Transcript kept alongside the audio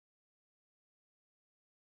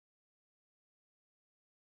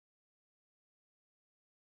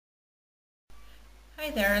Hi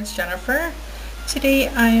there, it's Jennifer. Today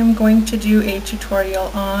I am going to do a tutorial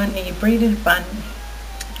on a braided bun.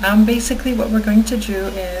 Basically what we're going to do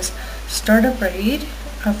is start a braid,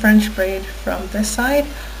 a French braid from this side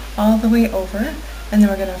all the way over, and then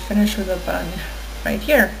we're going to finish with a bun right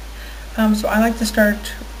here. So I like to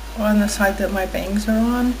start on the side that my bangs are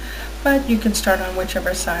on, but you can start on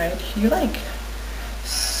whichever side you like.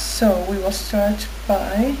 So we will start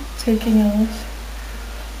by taking out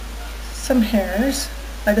some hairs.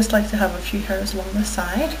 I just like to have a few hairs along the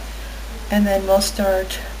side, and then we'll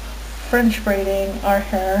start French braiding our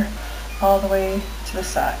hair all the way to the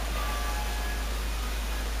side.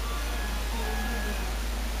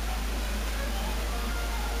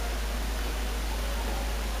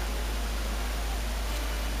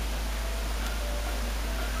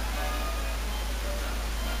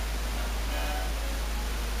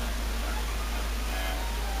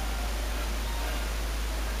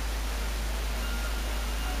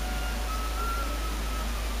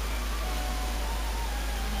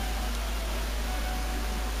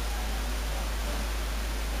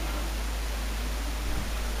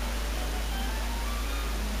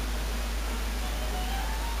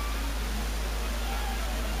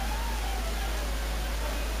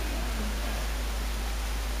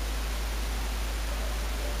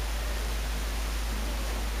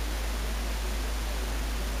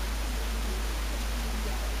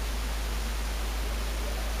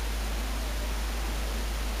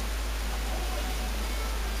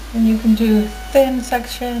 And you can do thin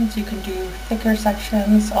sections, you can do thicker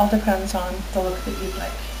sections, all depends on the look that you'd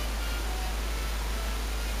like.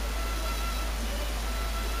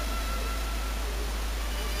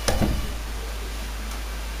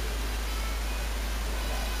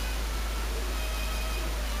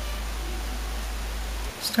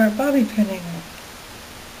 Start bobby pinning.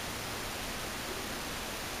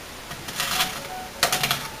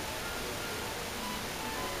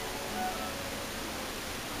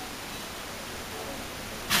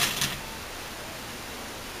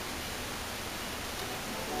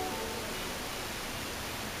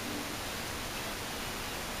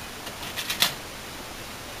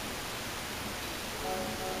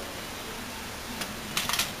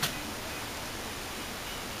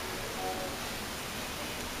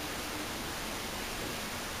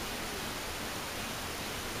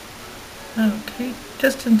 Okay,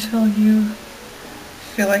 just until you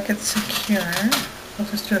feel like it's secure. I'll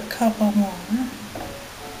just do a couple more.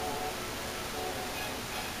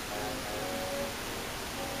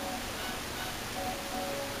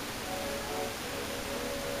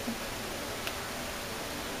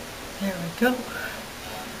 There we go.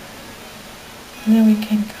 And then we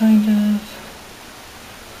can kind of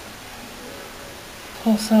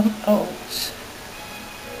pull some out.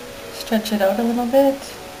 Stretch it out a little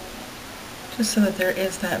bit, just so that there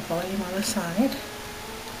is that volume on the side.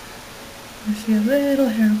 I see a little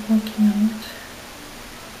hair poking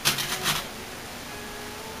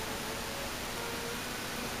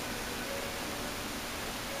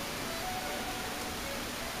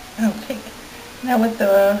out. Okay, now with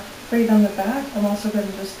the braid on the back, I'm also going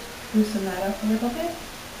to just loosen that up a little bit.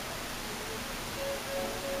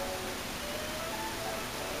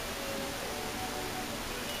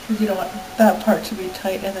 Because you don't want that part to be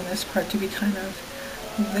tight and then this part to be kind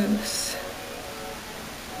of loose.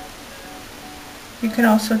 You can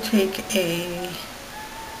also take a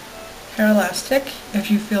hair elastic if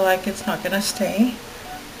you feel like it's not going to stay.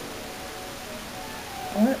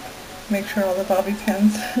 Or make sure all the bobby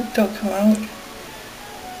pins don't come out.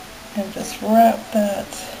 And just wrap that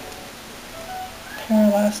hair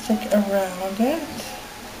elastic around it.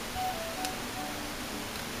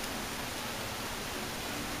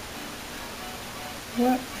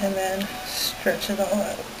 And then stretch it all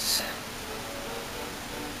out.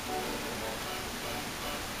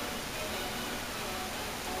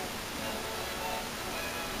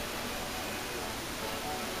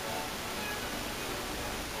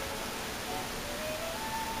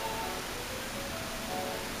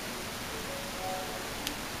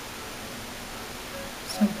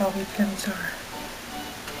 Some bobby pins are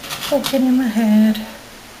poking in my head.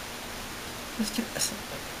 Just do this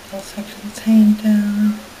little section that's hanging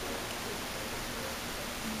down.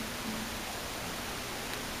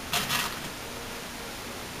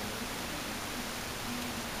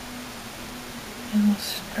 And we'll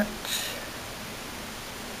stretch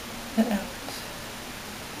it out.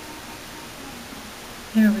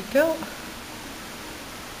 There we go.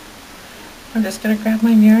 I'm just going to grab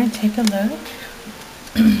my mirror and take a look.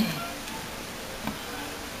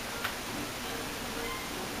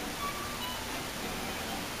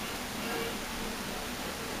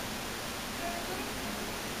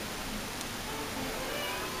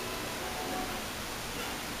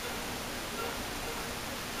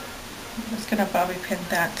 I'm just going to bobby pin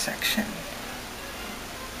that section.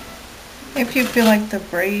 If you feel like the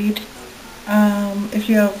braid, if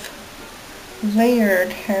you have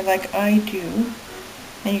layered hair like I do,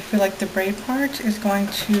 and you feel like the braid part is going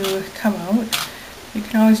to come out, you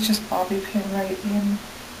can always just bobby pin right in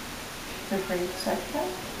the braid section.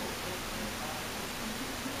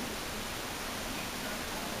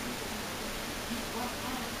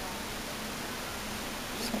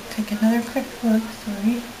 So take another quick look,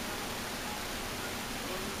 sorry.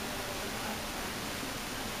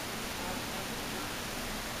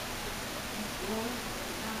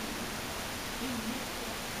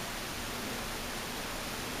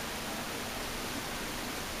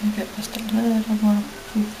 Make it just a little more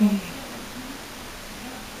poofy.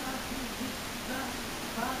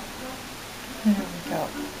 There we go.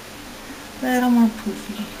 A little more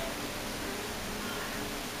poofy.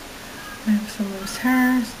 I have some loose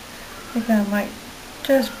hairs. I think I might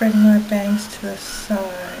just bring my bangs to the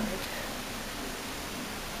side.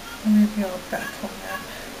 Or maybe I'll back on that.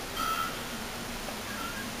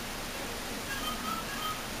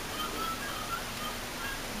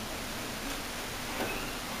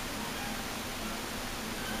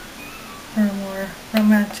 For a more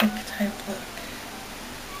romantic type look.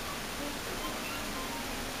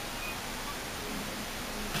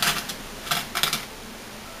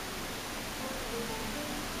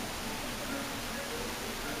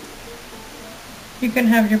 You can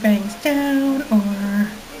have your bangs down or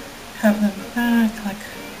have them back like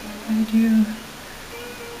I do.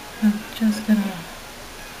 I'm just gonna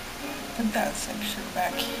put that section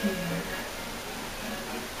back here.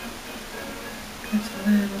 It's a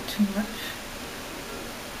little too much.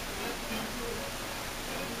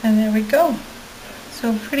 And there we go.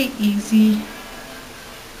 So pretty easy,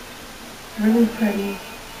 really pretty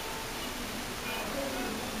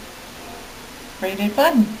braided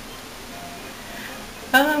bun.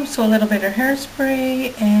 So a little bit of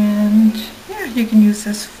hairspray, and yeah, you can use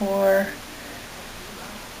this for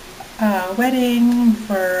a wedding,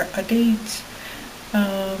 for a date,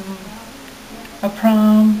 a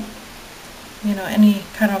prom, you know, any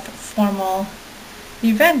kind of formal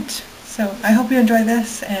event. So I hope you enjoy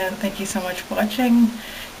this, and thank you so much for watching.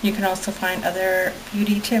 You can also find other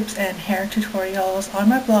beauty tips and hair tutorials on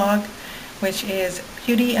my blog, which is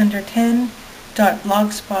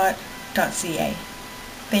beautyunder10.blogspot.ca.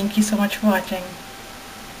 Thank you so much for watching.